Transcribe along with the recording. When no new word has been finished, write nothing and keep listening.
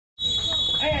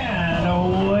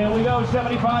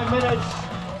75 minutes.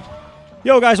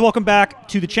 Yo guys, welcome back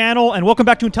to the channel and welcome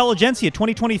back to Intelligentsia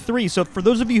 2023. So for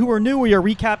those of you who are new, we are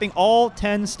recapping all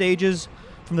 10 stages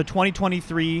from the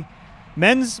 2023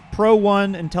 Men's Pro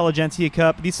 1 Intelligentsia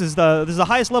Cup. This is the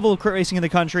highest level of crit racing in the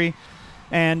country,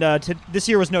 and this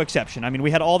year was no exception. I mean,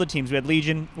 we had all the teams. We had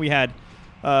Legion, we had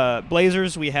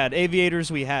Blazers, we had Aviators,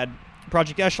 we had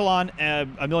Project Echelon,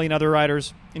 and a million other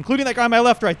riders, including that guy on my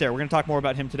left right there. We're going to talk more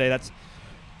about him today. That's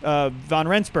Van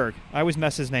Rensburg. I always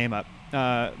mess his name up.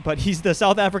 But he's the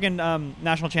South African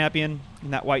national champion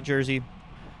in that white jersey.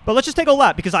 But let's just take a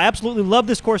lap because I absolutely love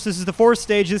this course. This is the fourth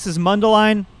stage. This is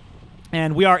Mundelein.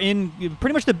 And we are in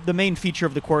pretty much the main feature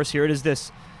of the course here. It is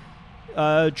this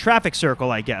traffic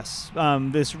circle, I guess.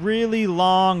 This really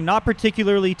long, not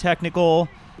particularly technical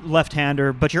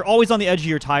left-hander, but you're always on the edge of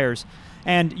your tires.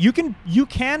 And you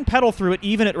can pedal through it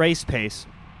even at race pace.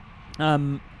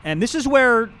 And this is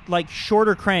where, like,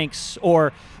 shorter cranks,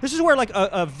 or this is where, like,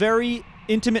 a very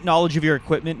intimate knowledge of your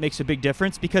equipment makes a big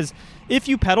difference, because if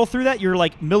you pedal through that, you're,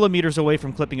 like, millimeters away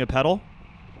from clipping a pedal.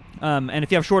 And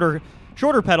if you have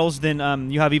shorter pedals, then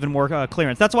you have even more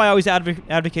clearance. That's why I always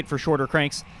advocate for shorter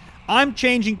cranks. I'm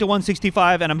changing to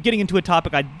 165, and I'm getting into a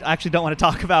topic I actually don't want to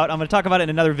talk about. I'm going to talk about it in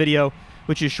another video,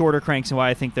 which is shorter cranks and why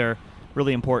I think they're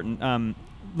really important.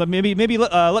 Maybe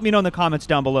let me know in the comments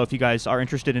down below if you guys are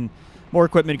interested in more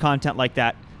equipment content like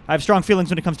that. I have strong feelings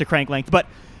when it comes to crank length, but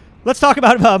let's talk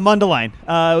about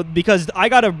Mundelein, because I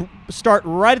got to start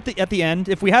right at the end.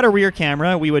 If we had a rear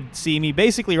camera, we would see me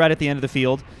basically right at the end of the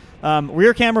field.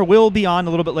 Rear camera will be on a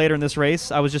little bit later in this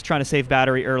race. I was just trying to save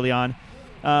battery early on,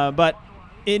 but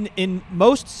in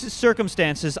most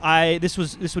circumstances,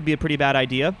 this would be a pretty bad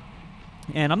idea.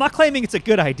 And I'm not claiming it's a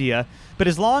good idea, but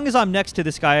as long as I'm next to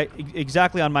this guy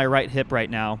exactly on my right hip right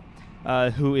now,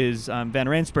 who is Van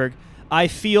Rensburg, I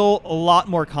feel a lot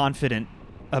more confident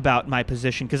about my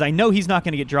position because I know he's not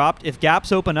going to get dropped. If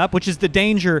gaps open up, which is the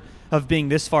danger of being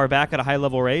this far back at a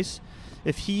high-level race,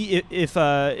 if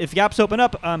gaps open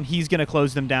up, he's going to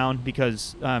close them down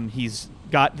because he's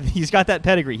got that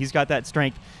pedigree, he's got that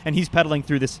strength, and he's pedaling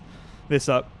through this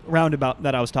roundabout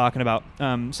that I was talking about.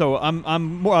 So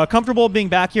I'm more comfortable being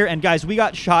back here. And guys, we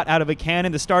got shot out of a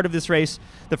cannon. The start of this race,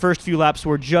 the first few laps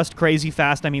were just crazy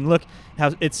fast. I mean, look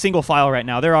how it's single file right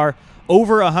now. There are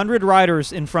over 100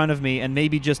 riders in front of me and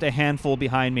maybe just a handful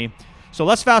behind me. So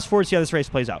let's fast forward, see how this race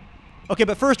plays out. Okay,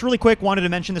 but first, really quick, wanted to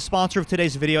mention the sponsor of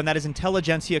today's video, and that is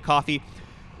Intelligentsia Coffee.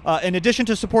 In addition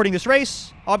to supporting this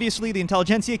race, obviously the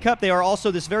Intelligentsia Cup, they are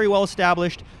also this very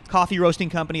well-established coffee roasting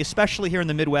company, especially here in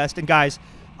the Midwest. And guys,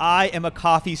 I am a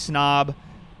coffee snob.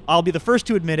 I'll be the first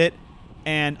to admit it,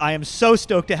 and I am so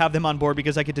stoked to have them on board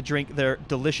because I get to drink their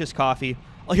delicious coffee.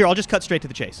 Here, I'll just cut straight to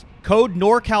the chase. Code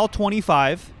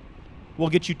NORCAL25 will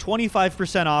get you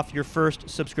 25% off your first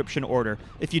subscription order.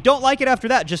 If you don't like it after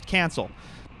that, just cancel.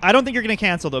 I don't think you're going to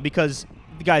cancel, though, because,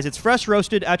 guys, it's fresh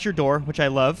roasted at your door, which I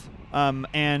love.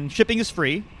 And shipping is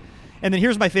free. And then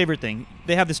here's my favorite thing.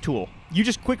 They have this tool. You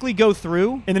just quickly go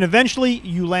through, and then eventually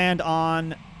you land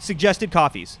on suggested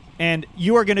coffees. And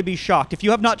you are going to be shocked. If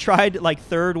you have not tried, like,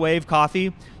 third wave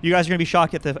coffee, you guys are going to be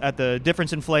shocked at the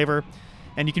difference in flavor.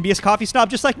 And you can be a coffee snob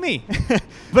just like me.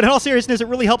 But in all seriousness, it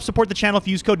really helps support the channel if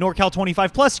you use code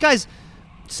NORCAL25. Plus, guys,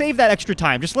 save that extra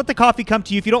time. Just let the coffee come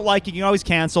to you. If you don't like it, you can always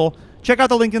cancel. Check out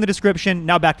the link in the description.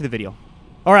 Now back to the video.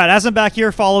 All right, as I'm back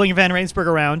here following Van Rensburg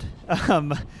around, I'm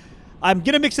going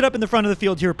to mix it up in the front of the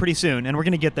field here pretty soon, and we're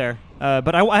going to get there.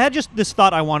 But I had just this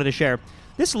thought I wanted to share.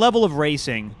 This level of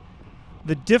racing,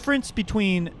 the difference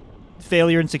between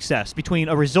failure and success, between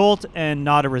a result and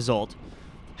not a result,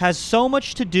 has so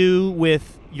much to do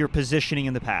with your positioning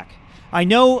in the pack. I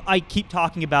know I keep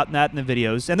talking about that in the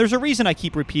videos, and there's a reason I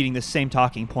keep repeating this same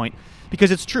talking point, because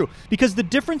it's true. Because the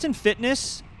difference in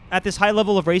fitness at this high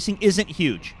level of racing isn't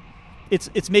huge.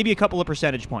 It's maybe a couple of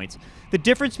percentage points. The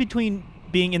difference between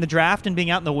being in the draft and being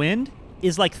out in the wind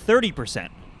is like 30%,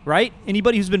 right?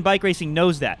 Anybody who's been bike racing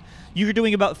knows that. You're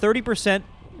doing about 30%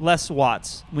 less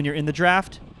watts when you're in the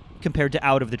draft compared to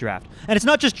out of the draft. And it's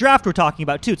not just draft we're talking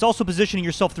about, too. It's also positioning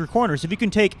yourself through corners. If you can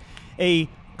take a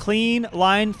clean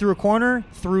line through a corner,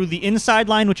 through the inside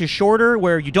line, which is shorter,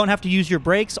 where you don't have to use your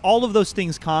brakes, all of those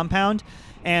things compound,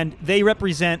 and they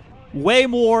represent way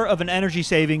more of an energy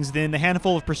savings than the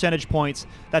handful of percentage points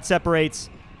that separates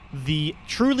the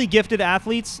truly gifted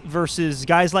athletes versus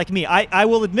guys like me. I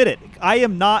will admit it. I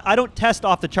don't test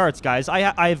off the charts, guys.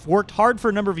 I've worked hard for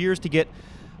a number of years to get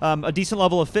a decent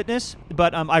level of fitness,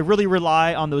 but I really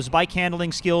rely on those bike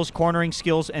handling skills, cornering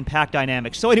skills, and pack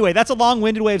dynamics. So anyway, that's a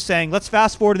long-winded way of saying, let's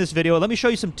fast forward in this video. Let me show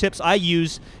you some tips I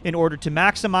use in order to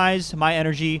maximize my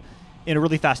energy in a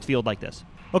really fast field like this.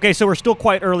 Okay, so we're still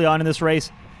quite early on in this race.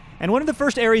 And one of the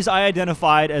first areas I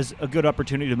identified as a good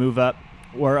opportunity to move up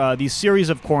were these series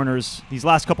of corners, these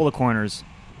last couple of corners,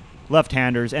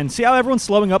 left-handers. And see how everyone's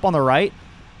slowing up on the right?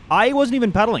 I wasn't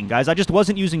even pedaling, guys. I just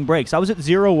wasn't using brakes. I was at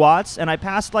 0 watts, and I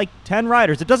passed like 10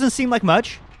 riders. It doesn't seem like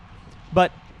much,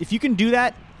 but if you can do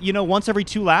that, you know, once every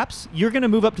 2 laps, you're going to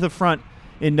move up to the front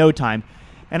in no time.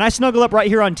 And I snuggle up right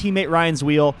here on teammate Ryan's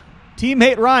wheel.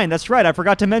 Teammate Ryan, that's right. I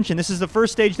forgot to mention, this is the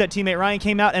first stage that teammate Ryan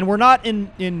came out, and we're not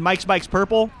in Mike's Bikes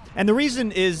Purple. And the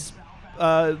reason is,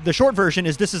 the short version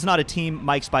is this is not a Team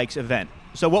Mike's Bikes event.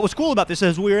 So what was cool about this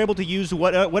is we were able to use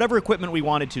whatever equipment we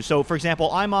wanted to. So, for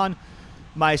example, I'm on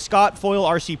my Scott Foil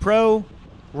RC Pro.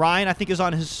 Ryan, I think, is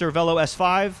on his Cervelo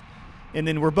S5. And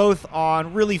then we're both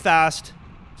on really fast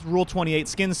Rule 28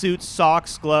 skin suits,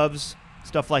 socks, gloves,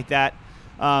 stuff like that.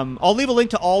 I'll leave a link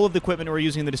to all of the equipment we're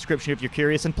using in the description if you're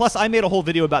curious. And plus, I made a whole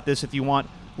video about this if you want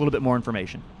a little bit more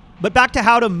information. But back to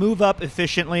how to move up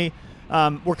efficiently.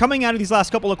 We're coming out of these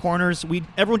last couple of corners.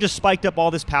 Everyone just spiked up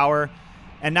all this power.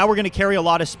 And now we're going to carry a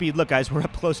lot of speed. Look, guys, we're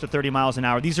up close to 30 miles an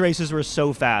hour. These races were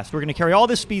so fast. We're going to carry all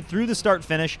this speed through the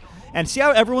start-finish. And see how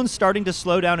everyone's starting to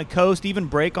slow down and coast, even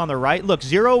brake on the right? Look,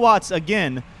 0 watts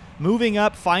again, moving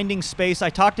up, finding space. I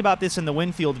talked about this in the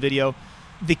Winfield video.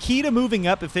 The key to moving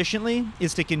up efficiently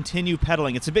is to continue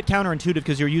pedaling. It's a bit counterintuitive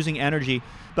because you're using energy.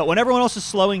 But when everyone else is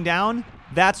slowing down,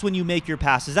 that's when you make your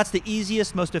passes. That's the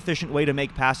easiest, most efficient way to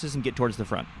make passes and get towards the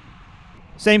front.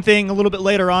 Same thing a little bit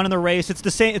later on in the race. It's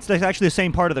the same. It's actually the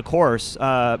same part of the course,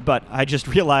 but I just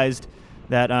realized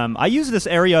that I use this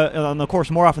area on the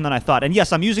course more often than I thought. And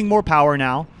yes, I'm using more power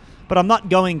now, but I'm not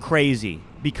going crazy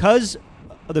because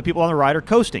the people on the ride are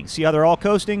coasting. See how they're all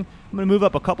coasting? I'm going to move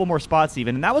up a couple more spots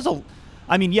even. And that was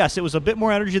I mean, yes, it was a bit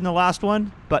more energy than the last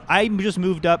one, but I just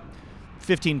moved up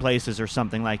 15 places or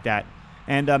something like that.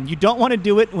 And you don't want to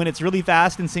do it when it's really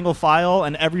fast in single file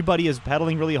and everybody is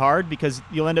pedaling really hard because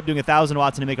you'll end up doing 1,000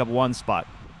 watts and to make up 1 spot.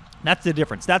 That's the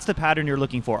difference. That's the pattern you're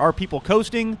looking for. Are people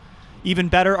coasting? Even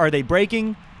better, are they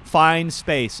braking? Find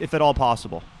space, if at all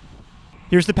possible.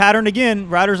 Here's the pattern again.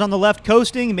 Riders on the left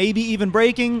coasting, maybe even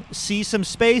braking. See some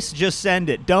space, just send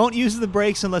it. Don't use the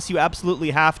brakes unless you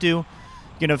absolutely have to.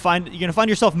 You're gonna find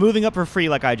yourself moving up for free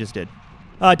like I just did.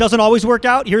 It doesn't always work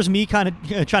out. Here's me kind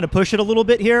of trying to push it a little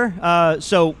bit here.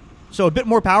 So a bit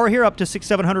more power here, up to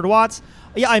 600-700 watts.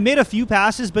 Yeah, I made a few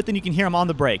passes, but then you can hear them on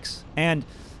the brakes. And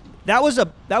that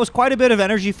was quite a bit of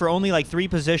energy for only like 3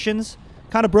 positions.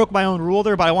 Kind of broke my own rule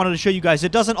there, but I wanted to show you guys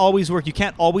it doesn't always work. You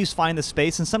can't always find the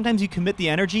space, and sometimes you commit the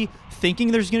energy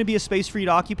thinking there's going to be a space for you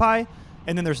to occupy,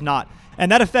 and then there's not. And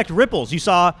that effect ripples. You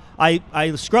saw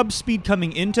I scrubbed speed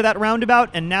coming into that roundabout,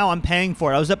 and now I'm paying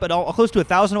for it. I was up at close to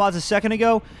 1,000 watts a second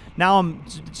ago. Now I'm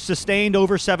sustained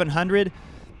over 700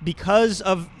 because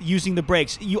of using the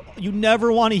brakes. You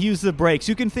never want to use the brakes.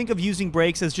 You can think of using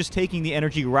brakes as just taking the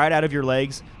energy right out of your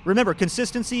legs. Remember,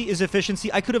 consistency is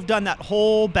efficiency. I could have done that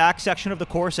whole back section of the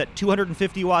course at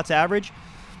 250 watts average.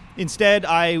 Instead,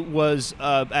 I was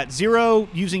at 0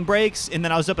 using brakes, and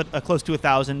then I was up at close to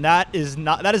 1,000. That is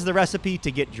the recipe to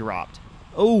get dropped.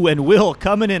 Oh, and Will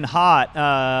coming in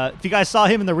hot. If you guys saw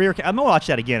him in the rear, I'm gonna watch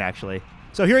that again actually.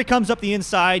 So here he comes up the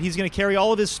inside. He's gonna carry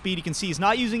all of his speed. You can see he's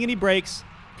not using any brakes.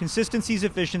 Consistency is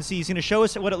efficiency. He's gonna show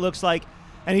us what it looks like,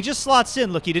 and he just slots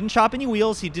in. Look, he didn't chop any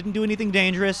wheels. He didn't do anything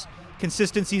dangerous.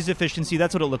 Consistency is efficiency.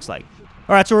 That's what it looks like.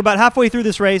 All right, so we're about halfway through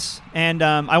this race, and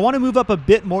I want to move up a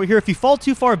bit more here. If you fall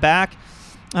too far back,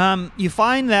 you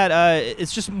find that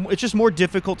it's just more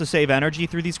difficult to save energy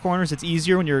through these corners. It's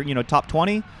easier when you're top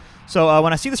 20. So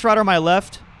when I see this rider on my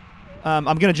left, I'm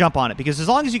going to jump on it because as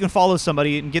long as you can follow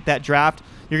somebody and get that draft,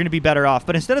 you're going to be better off.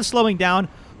 But instead of slowing down,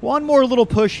 one more little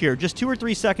push here, just 2 or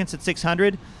 3 seconds at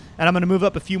 600, and I'm going to move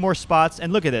up a few more spots.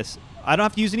 And look at this. I don't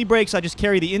have to use any brakes. I just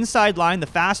carry the inside line, the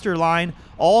faster line,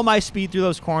 all my speed through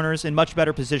those corners in much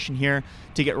better position here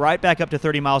to get right back up to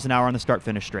 30 miles an hour on the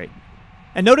start-finish straight.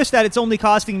 And notice that it's only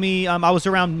costing me, I was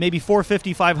around maybe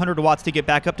 450, 500 watts to get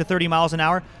back up to 30 miles an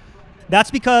hour.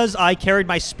 That's because I carried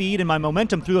my speed and my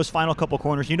momentum through those final couple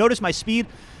corners. You notice my speed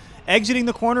exiting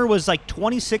the corner was like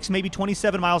 26, maybe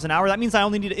 27 miles an hour. That means I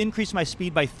only need to increase my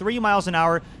speed by 3 miles an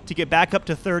hour to get back up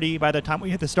to 30 by the time we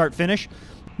hit the start-finish.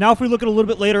 Now if we look at a little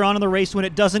bit later on in the race when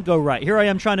it doesn't go right. Here I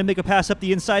am trying to make a pass up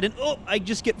the inside, and I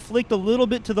just get flicked a little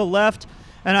bit to the left,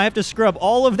 and I have to scrub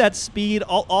all of that speed,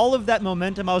 all of that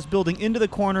momentum I was building into the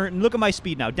corner. And look at my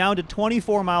speed now, down to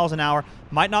 24 miles an hour.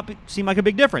 Might not seem like a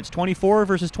big difference, 24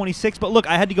 versus 26, but look,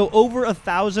 I had to go over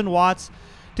 1,000 watts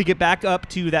to get back up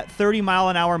to that 30 mile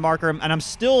an hour marker, and I'm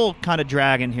still kind of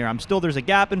dragging here. There's a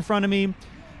gap in front of me.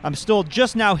 I'm still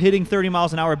just now hitting 30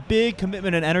 miles an hour. Big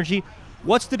commitment and energy.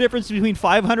 What's the difference between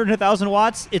 500 and 1,000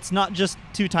 watts? It's not just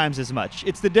 2 times as much.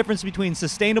 It's the difference between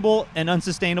sustainable and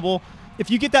unsustainable.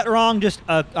 If you get that wrong, just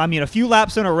a few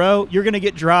laps in a row, you're going to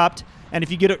get dropped. And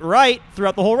if you get it right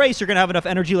throughout the whole race, you're going to have enough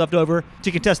energy left over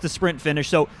to contest the sprint finish.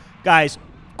 So, guys,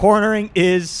 cornering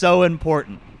is so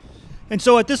important. And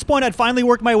so at this point, I'd finally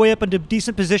worked my way up into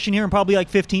decent position here. I'm probably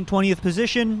like 15th, 20th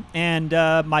position. And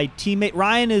my teammate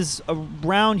Ryan is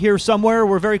around here somewhere.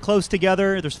 We're very close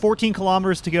together. There's 14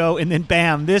 kilometers to go. And then,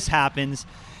 bam, this happens.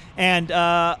 And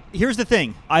here's the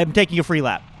thing. I'm taking a free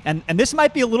lap. And this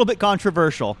might be a little bit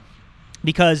controversial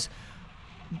because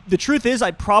the truth is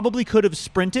I probably could have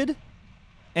sprinted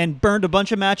and burned a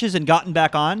bunch of matches and gotten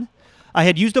back on. I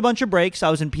had used a bunch of brakes. I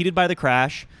was impeded by the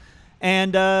crash.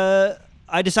 And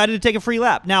I decided to take a free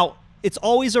lap. Now, it's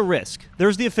always a risk.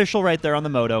 There's the official right there on the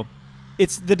moto.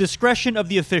 It's the discretion of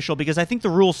the official because I think the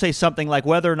rules say something like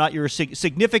whether or not you're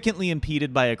significantly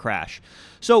impeded by a crash.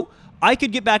 So I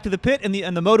could get back to the pit and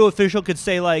the moto official could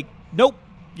say like, nope,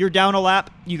 you're down a lap.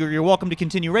 You're welcome to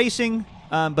continue racing,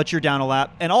 but you're down a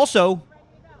lap. And also,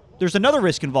 there's another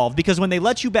risk involved because when they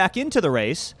let you back into the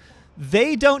race,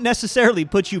 they don't necessarily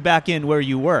put you back in where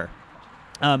you were.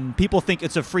 People think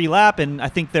it's a free lap, and I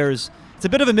think it's a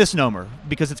bit of a misnomer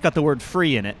because it's got the word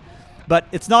free in it, but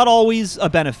it's not always a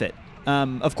benefit.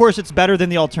 Of course, it's better than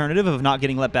the alternative of not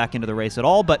getting let back into the race at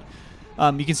all, but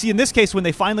you can see in this case when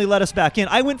they finally let us back in,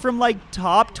 I went from like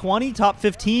top 20, top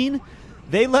 15.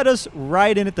 They let us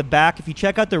right in at the back. If you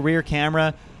check out the rear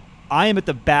camera, I am at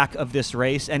the back of this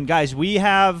race, and guys, we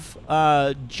have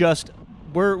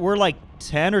we're like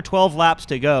 10 or 12 laps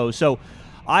to go, so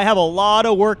I have a lot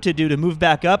of work to do to move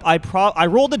back up. I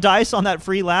rolled the dice on that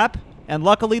free lap, and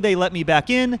luckily they let me back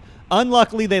in.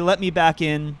 Unluckily, they let me back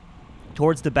in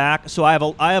towards the back, so I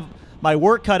have my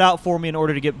work cut out for me in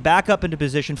order to get back up into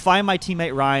position, find my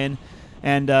teammate Ryan,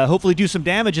 and hopefully do some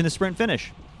damage in the sprint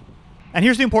finish. And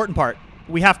here's the important part.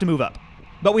 We have to move up.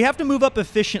 But we have to move up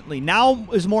efficiently. Now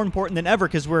is more important than ever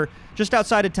because we're just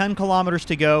outside of 10 kilometers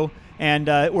to go, and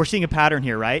we're seeing a pattern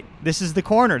here, right? This is the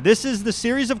corner. This is the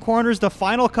series of corners, the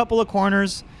final couple of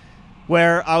corners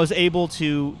where I was able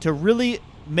to really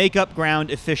make up ground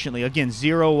efficiently. Again,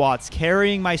 0 watts,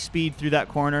 carrying my speed through that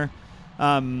corner.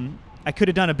 I could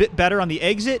have done a bit better on the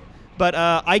exit, but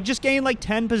I just gained like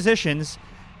 10 positions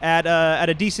at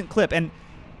a decent clip.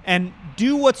 And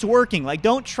do what's working. Like,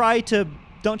 don't try to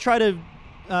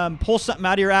pull something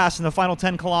out of your ass in the final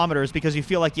 10 kilometers because you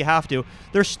feel like you have to.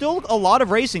 There's still a lot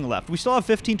of racing left. We still have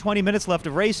 15, 20 minutes left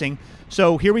of racing.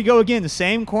 So here we go again, the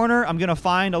same corner. I'm going to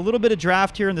find a little bit of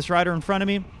draft here in this rider in front of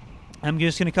me. I'm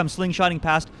just going to come slingshotting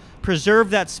past, preserve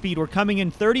that speed. We're coming in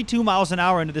 32 miles an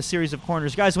hour into this series of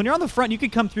corners. Guys, when you're on the front, you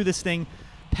could come through this thing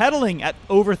pedaling at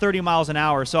over 30 miles an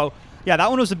hour. So, yeah, that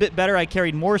one was a bit better. I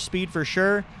carried more speed for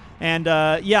sure. And,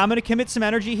 yeah, I'm going to commit some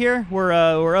energy here.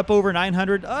 We're up over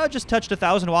 900. Just touched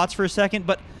 1,000 watts for a second,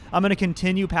 but I'm going to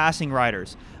continue passing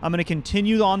riders. I'm going to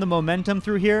continue on the momentum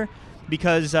through here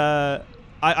because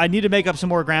I need to make up some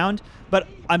more ground. But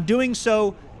I'm doing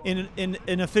so in an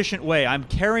efficient way. I'm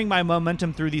carrying my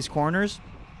momentum through these corners.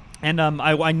 And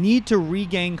I need to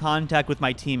regain contact with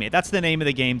my teammate. That's the name of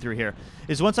the game through here,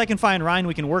 is once I can find Ryan,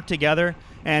 we can work together.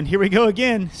 And here we go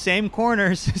again. Same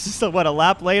corners. This is, what, a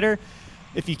lap later?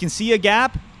 If you can see a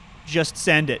gap, just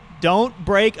send it. Don't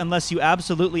brake unless you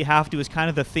absolutely have to is kind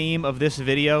of the theme of this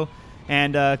video.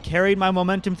 And carried my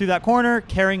momentum through that corner,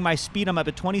 carrying my speed. I'm up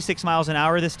at 26 miles an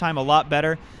hour this time, a lot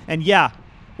better. And yeah,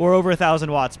 we're over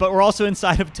 1,000 watts, but we're also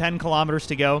inside of 10 kilometers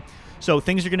to go. So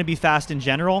things are going to be fast in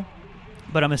general.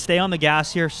 But I'm going to stay on the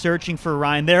gas here, searching for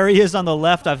Ryan. There he is on the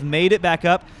left. I've made it back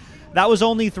up. That was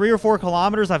only 3 or 4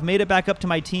 kilometers. I've made it back up to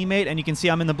my teammate, and you can see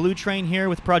I'm in the blue train here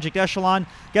with Project Echelon.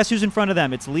 Guess who's in front of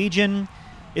them? It's Legion.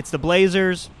 It's the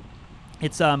Blazers.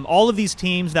 It's all of these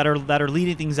teams that are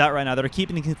leading things out right now, that are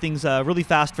keeping things really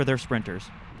fast for their sprinters.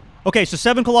 Okay, so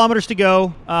 7 kilometers to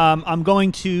go. I'm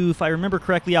going to, if I remember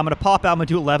correctly, I'm going to pop out. I'm going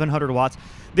to do 1,100 watts.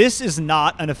 This is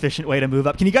not an efficient way to move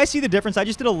up. Can you guys see the difference? I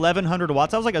just did 1,100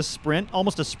 watts. That was like a sprint,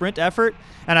 almost a sprint effort,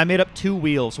 and I made up 2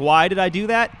 wheels. Why did I do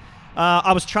that?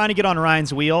 I was trying to get on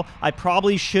Ryan's wheel. I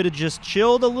probably should have just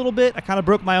chilled a little bit. I kind of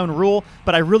broke my own rule,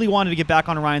 but I really wanted to get back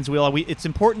on Ryan's wheel. It's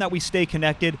important that we stay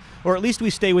connected, or at least we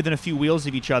stay within a few wheels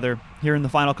of each other here in the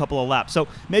final couple of laps. So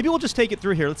maybe we'll just take it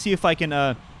through here. Let's see if I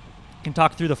can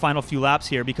talk through the final few laps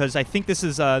here, because I think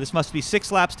this must be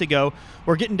 6 laps to go.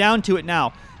 We're getting down to it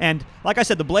now. And like I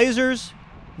said, the Blazers,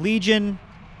 Legion,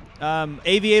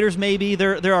 Aviators maybe,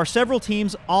 there are several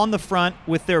teams on the front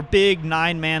with their big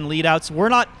 9-man leadouts. We're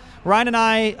not, Ryan and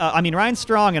I mean, Ryan's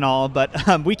strong and all,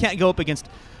 but we can't go up against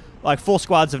like full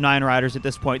squads of 9 riders at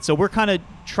this point. So we're kind of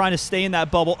trying to stay in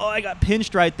that bubble. Oh, I got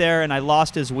pinched right there, and I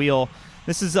lost his wheel.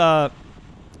 This is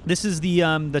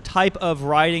the type of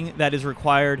riding that is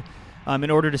required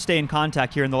in order to stay in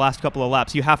contact here in the last couple of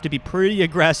laps. You have to be pretty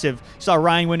aggressive. Saw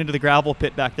Ryan went into the gravel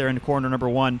pit back there in corner number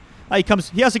 1.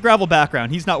 He has a gravel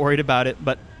background. He's not worried about it,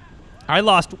 but I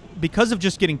lost, because of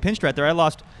just getting pinched right there, I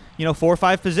lost, 4 or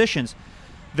 5 positions.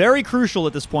 Very crucial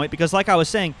at this point, because like I was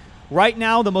saying, right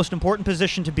now the most important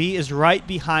position to be is right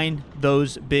behind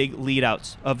those big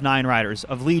leadouts of 9 riders,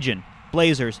 of Legion,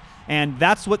 Blazers, and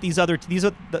that's what these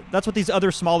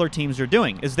other smaller teams are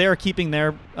doing, is they're keeping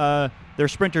their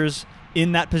sprinters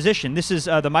in that position. This is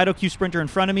the MitoQ sprinter in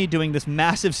front of me doing this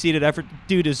massive seated effort.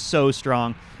 Dude is so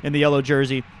strong in the yellow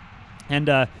jersey.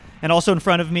 And also in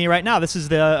front of me right now, this is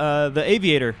the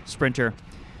Aviator sprinter.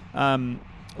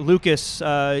 Lucas,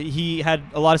 he had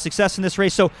a lot of success in this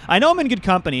race. So I know I'm in good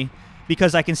company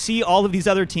because I can see all of these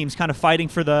other teams kind of fighting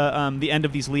for the end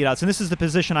of these leadouts. And this is the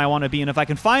position I want to be in. If I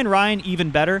can find Ryan,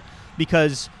 even better,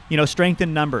 because, strength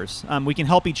in numbers. We can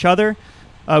help each other.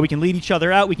 We can lead each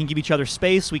other out. We can give each other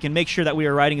space. We can make sure that we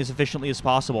are riding as efficiently as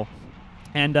possible.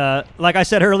 And like I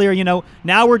said earlier,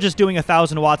 now we're just doing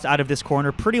 1,000 watts out of this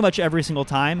corner pretty much every single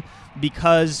time,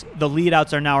 because the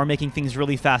leadouts are making things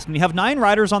really fast. And you have 9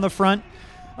 riders on the front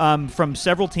from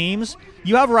several teams.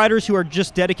 You have riders who are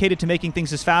just dedicated to making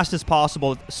things as fast as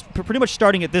possible, pretty much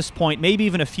starting at this point, maybe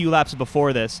even a few laps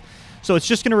before this. So it's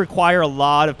just going to require a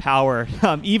lot of power,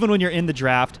 even when you're in the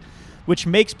draft, which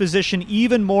makes position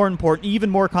even more important, even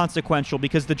more consequential,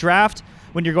 because the draft,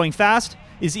 when you're going fast,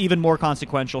 is even more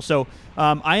consequential. So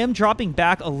I am dropping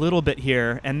back a little bit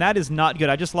here, and that is not good.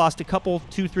 I just lost a couple,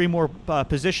 2, 3 more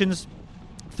positions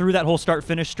through that whole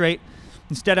start-finish straight.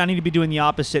 Instead, I need to be doing the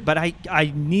opposite, but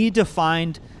I need to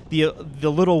find the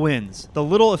little wins, the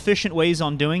little efficient ways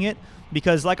on doing it,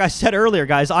 because like I said earlier,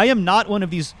 guys, I am not one of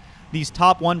these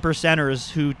top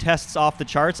 1%ers who tests off the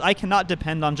charts. I cannot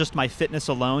depend on just my fitness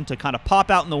alone to kind of pop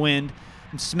out in the wind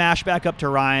and smash back up to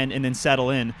Ryan and then settle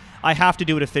in. I have to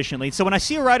do it efficiently. So when I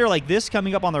see a rider like this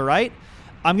coming up on the right,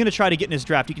 I'm going to try to get in his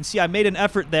draft. You can see I made an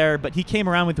effort there, but he came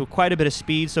around with quite a bit of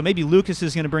speed, so maybe Lucas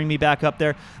is going to bring me back up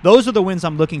there. Those are the wins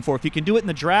I'm looking for. If you can do it in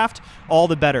the draft, all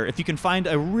the better. If you can find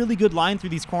a really good line through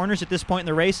these corners at this point in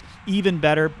the race, even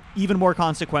better, even more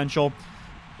consequential.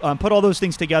 Put all those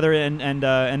things together,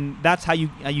 and that's how you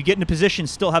get into position,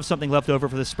 still have something left over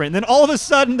for the sprint. And then all of a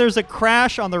sudden, there's a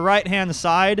crash on the right-hand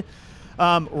side.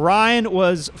 Ryan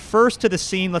was first to the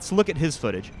scene. Let's look at his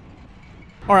footage.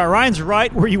 All right, Ryan's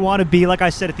right where you want to be. Like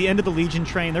I said, at the end of the Legion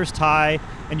train, there's Ty,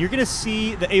 and you're going to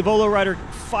see the Avolo rider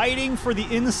fighting for the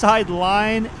inside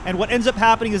line, and what ends up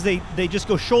happening is they just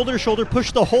go shoulder to shoulder,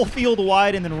 push the whole field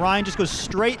wide, and then Ryan just goes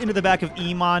straight into the back of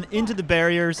Iman, into the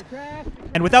barriers.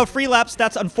 And without free laps,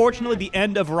 that's unfortunately the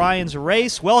end of Ryan's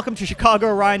race. Welcome to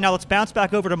Chicago, Ryan. Now let's bounce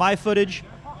back over to my footage.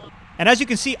 And as you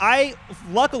can see, I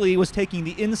luckily was taking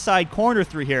the inside corner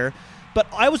through here, but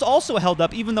I was also held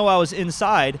up even though I was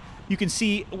inside. You can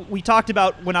see we talked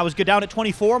about when I was down at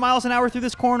 24 miles an hour through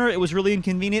this corner, it was really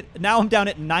inconvenient. Now I'm down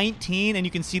at 19, and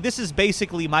you can see this is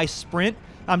basically my sprint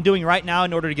I'm doing right now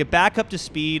in order to get back up to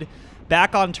speed,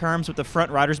 back on terms with the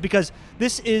front riders, because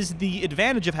this is the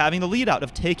advantage of having the lead out,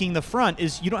 of taking the front,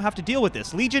 is you don't have to deal with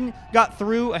this. Legion got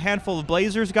through, a handful of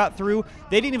Blazers got through.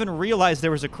 They didn't even realize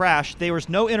there was a crash. There was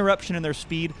no interruption in their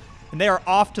speed, and they are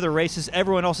off to the races.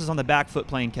 Everyone else is on the back foot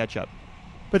playing catch up.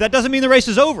 But that doesn't mean the race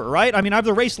is over, right? I mean, I have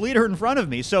the race leader in front of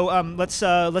me. So let's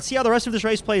see how the rest of this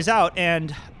race plays out,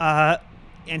 and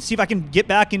see if I can get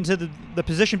back into the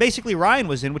position basically Ryan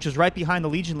was in, which is right behind the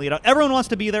Legion leadout. Everyone wants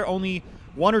to be there. Only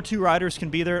 1 or 2 riders can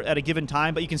be there at a given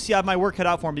time. But you can see I have my work cut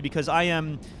out for me, because I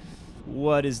am,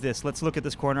 what is this? Let's look at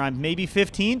this corner. I'm maybe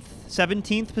 15th,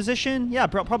 17th position. Yeah,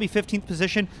 probably 15th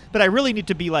position. But I really need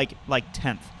to be like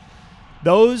 10th.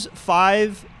 Those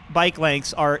 5 bike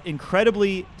lengths are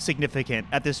incredibly significant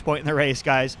at this point in the race,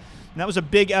 guys. And that was a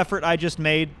big effort I just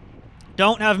made.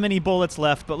 Don't have many bullets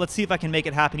left, but let's see if I can make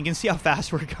it happen. You can see how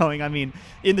fast we're going. I mean,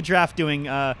 in the draft doing,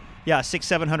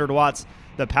 600-700 watts,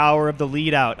 the power of the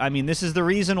lead out. I mean, this is the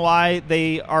reason why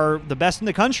they are the best in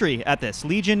the country at this.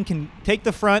 Legion can take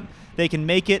the front. They can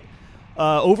make it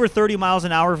over 30 miles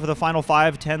an hour for the final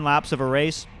 5-10 laps of a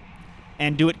race,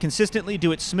 and do it consistently,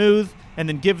 do it smooth, and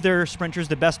then give their sprinters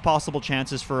the best possible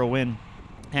chances for a win.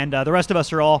 And the rest of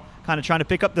us are all kind of trying to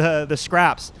pick up the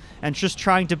scraps and just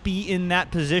trying to be in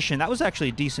that position. That was actually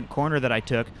a decent corner that I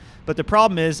took. But the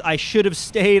problem is I should have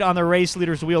stayed on the race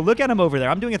leader's wheel. Look at him over there.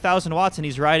 I'm doing 1,000 watts and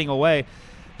he's riding away.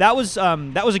 That was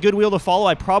a good wheel to follow.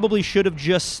 I probably should have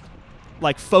just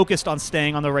like focused on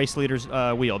staying on the race leader's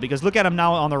wheel, because look at him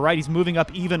now on the right. He's moving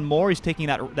up even more. He's taking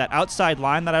that outside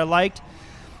line that I liked.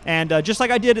 And just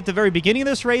like I did at the very beginning of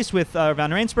this race with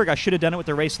Van Rensburg, I should have done it with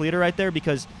the race leader right there,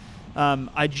 because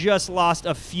I just lost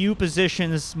a few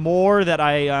positions more that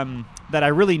I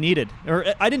really needed. Or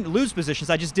I didn't lose positions,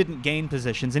 I just didn't gain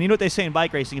positions. And you know what they say in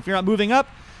bike racing, if you're not moving up,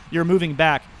 you're moving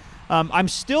back. I'm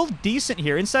still decent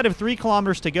here. Inside of 3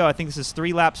 kilometers to go, I think this is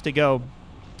 3 laps to go,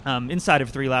 inside of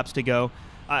 3 laps to go,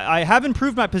 I have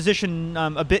improved my position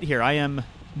a bit here. I am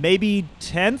maybe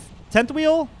 10th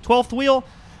wheel, 12th wheel.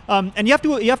 And you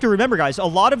have to remember, guys, a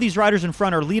lot of these riders in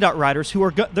front are lead-out riders who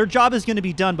are their job is going to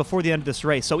be done before the end of this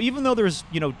race. So even though there's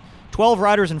 12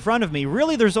 riders in front of me,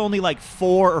 really there's only like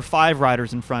 4 or 5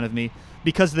 riders in front of me,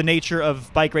 because of the nature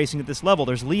of bike racing at this level.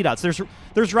 There's lead-outs.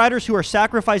 There's riders who are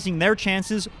sacrificing their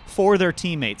chances for their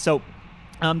teammates. So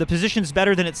the position's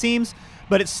better than it seems,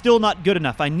 but it's still not good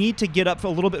enough. I need to get up a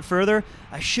little bit further.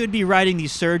 I should be riding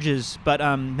these surges, but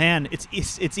man,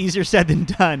 it's easier said than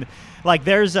done. Like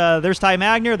there's Ty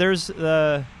Magner, there's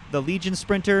the Legion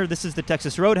sprinter. This is the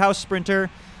Texas Roadhouse sprinter.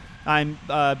 I'm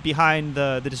behind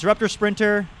the Disruptor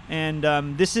sprinter,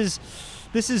 and this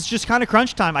is just kind of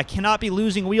crunch time. I cannot be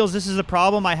losing wheels. This is a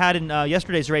problem I had in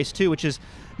yesterday's race too, which is,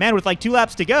 man, with like 2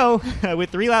 laps to go, with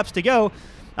 3 laps to go,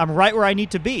 I'm right where I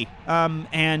need to be.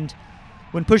 And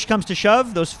when push comes to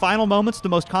shove, those final moments, the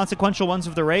most consequential ones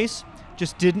of the race,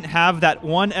 just didn't have that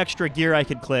one extra gear I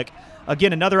could click.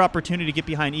 Again, another opportunity to get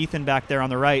behind Ethan back there on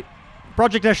the right.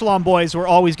 Project Echelon boys were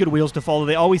always good wheels to follow.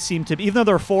 They always seem to be, even though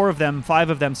there are 4 of them, 5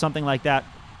 of them, something like that,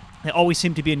 they always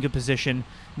seem to be in good position.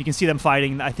 You can see them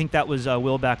fighting. I think that was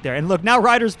Will back there. And look, now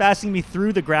riders passing me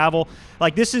through the gravel.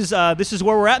 Like this is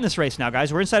where we're at in this race now,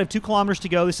 guys. We're inside of 2 kilometers to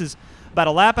go. This is about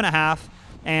a lap and a half,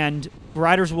 and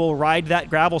riders will ride that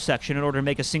gravel section in order to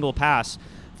make a single pass.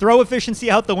 Throw efficiency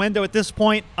out the window at this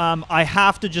point. I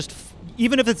have to just,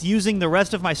 even if it's using the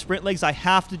rest of my sprint legs, I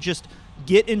have to just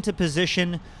get into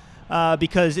position,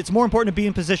 because it's more important to be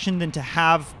in position than to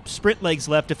have sprint legs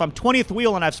left. If I'm 20th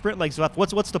wheel and I have sprint legs left,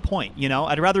 what's the point?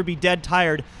 I'd rather be dead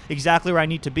tired exactly where I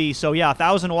need to be. So yeah,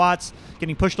 1,000 watts,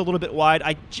 getting pushed a little bit wide.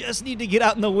 I just need to get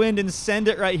out in the wind and send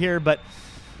it right here, but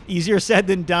easier said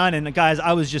than done. And guys,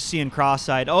 I was just seeing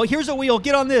cross-eyed. Oh, here's a wheel.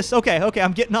 Get on this. Okay,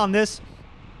 I'm getting on this.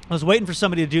 I was waiting for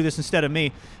somebody to do this instead of me.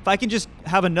 If I can just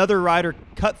have another rider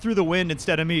cut through the wind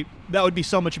instead of me, that would be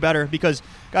so much better, because,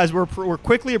 guys, we're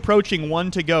quickly approaching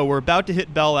 1 to go. We're about to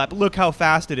hit Bell Lap. Look how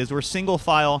fast it is. We're single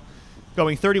file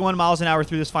going 31 miles an hour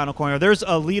through this final corner. There's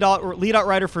a lead-out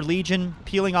rider for Legion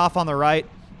peeling off on the right.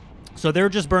 So they're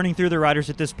just burning through the riders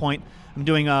at this point. I'm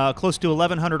doing close to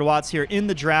 1,100 watts here in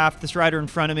the draft. This rider in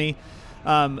front of me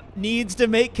needs to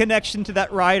make connection to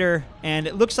that rider, and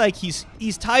it looks like he's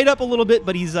tied up a little bit,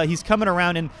 but he's coming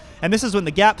around, and this is when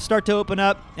the gaps start to open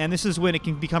up, and this is when it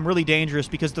can become really dangerous,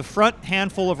 because the front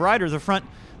handful of riders, the front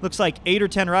looks like 8 or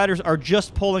 10 riders, are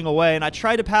just pulling away. And I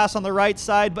try to pass on the right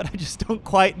side, but I just don't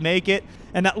quite make it,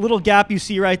 and that little gap you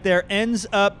see right there ends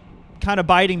up kind of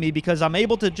biting me, because I'm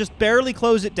able to just barely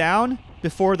close it down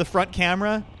before the front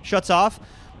camera shuts off.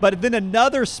 But then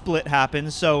another split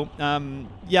happens, so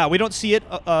yeah, we don't see it.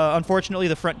 Unfortunately,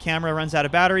 the front camera runs out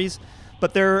of batteries,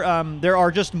 but there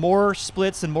are just more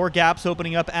splits and more gaps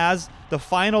opening up as the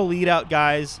final lead-out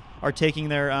guys are taking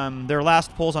their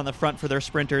last pulls on the front for their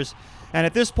sprinters. And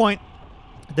at this point,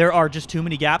 there are just too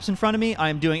many gaps in front of me.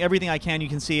 I'm doing everything I can. You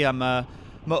can see I'm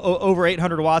over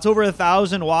 800 watts, over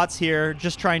 1,000 watts here,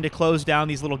 just trying to close down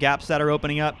these little gaps that are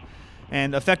opening up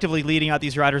and effectively leading out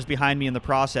these riders behind me in the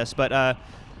process. But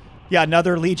yeah,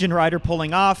 another Legion rider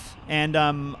pulling off, and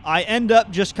I end up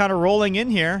just kind of rolling in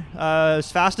here as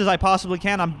fast as I possibly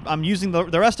can. I'm using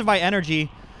the rest of my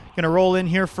energy, going to roll in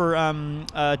here for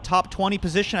a top 20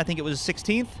 position. I think it was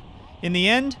 16th in the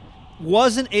end.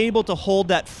 Wasn't able to hold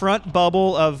that front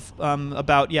bubble of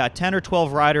about 10 or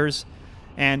 12 riders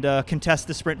and contest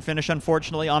the sprint finish,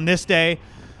 unfortunately, on this day.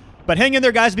 But hang in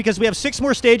there, guys, because we have 6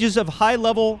 more stages of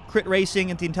high-level crit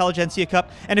racing at the Intelligentsia Cup.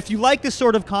 And if you like this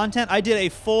sort of content, I did a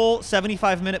full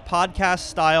 75-minute podcast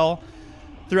style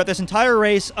throughout this entire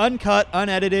race, uncut,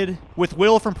 unedited, with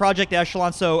Will from Project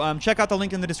Echelon. So check out the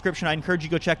link in the description. I encourage you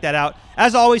to go check that out.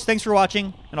 As always, thanks for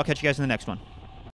watching, and I'll catch you guys in the next one.